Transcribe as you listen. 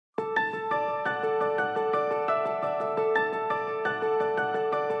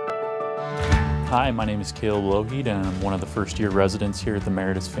Hi, my name is Caleb Lougheed and I'm one of the first-year residents here at the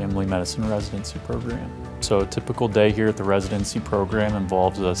Meritus Family Medicine Residency Program. So a typical day here at the residency program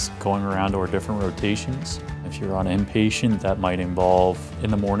involves us going around to our different rotations. If you're on inpatient, that might involve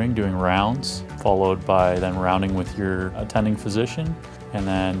in the morning doing rounds, followed by then rounding with your attending physician, and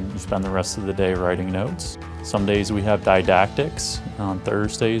then you spend the rest of the day writing notes. Some days we have didactics. On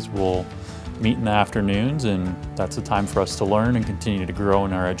Thursdays we'll meet in the afternoons, and that's a time for us to learn and continue to grow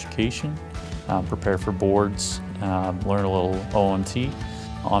in our education. Prepare for boards, learn a little OMT.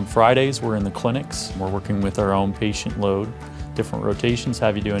 On Fridays, we're in the clinics. We're working with our own patient load. Different rotations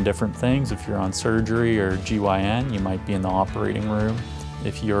have you doing different things. If you're on surgery or GYN, you might be in the operating room.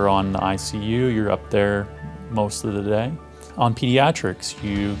 If you're on the ICU, you're up there most of the day. On pediatrics,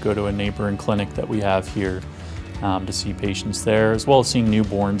 you go to a neighboring clinic that we have here to see patients there, as well as seeing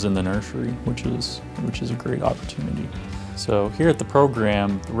newborns in the nursery, which is a great opportunity. So here at the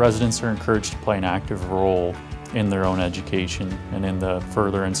program, the residents are encouraged to play an active role in their own education and in the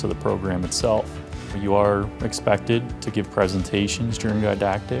furtherance of the program itself. You are expected to give presentations during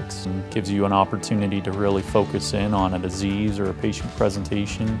didactics, and gives you an opportunity to really focus in on a disease or a patient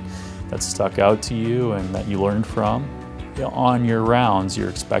presentation that stuck out to you and that you learned from. On your rounds, you're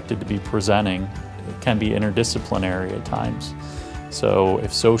expected to be presenting. It can be interdisciplinary at times. So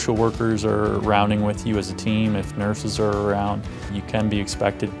if social workers are rounding with you as a team, if nurses are around, you can be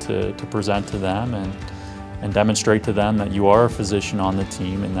expected to present to them and demonstrate to them that you are a physician on the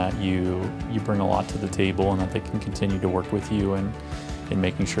team and that you bring a lot to the table and that they can continue to work with you in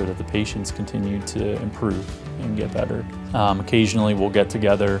making sure that the patients continue to improve and get better. Occasionally we'll get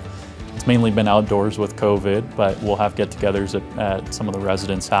together. It's mainly been outdoors with COVID, but we'll have get-togethers at some of the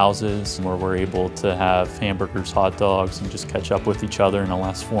residents' houses where we're able to have hamburgers, hot dogs, and just catch up with each other in a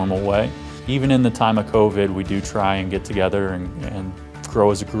less formal way. Even in the time of COVID, we do try and get together and grow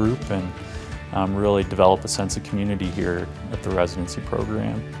as a group and really develop a sense of community here at the residency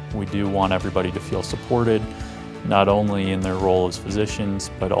program. We do want everybody to feel supported, not only in their role as physicians,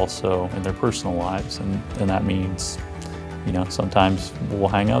 but also in their personal lives, and that means sometimes we'll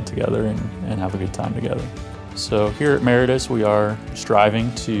hang out together and have a good time together. So here at Meritus, we are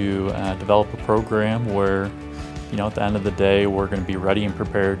striving to develop a program where, at the end of the day, we're going to be ready and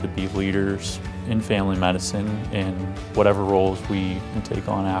prepared to be leaders in family medicine in whatever roles we can take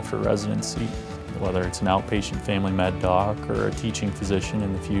on after residency, whether it's an outpatient family med doc or a teaching physician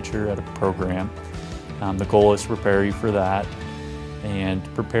in the future at a program. The goal is to prepare you for that and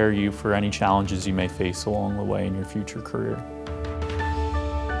prepare you for any challenges you may face along the way in your future career.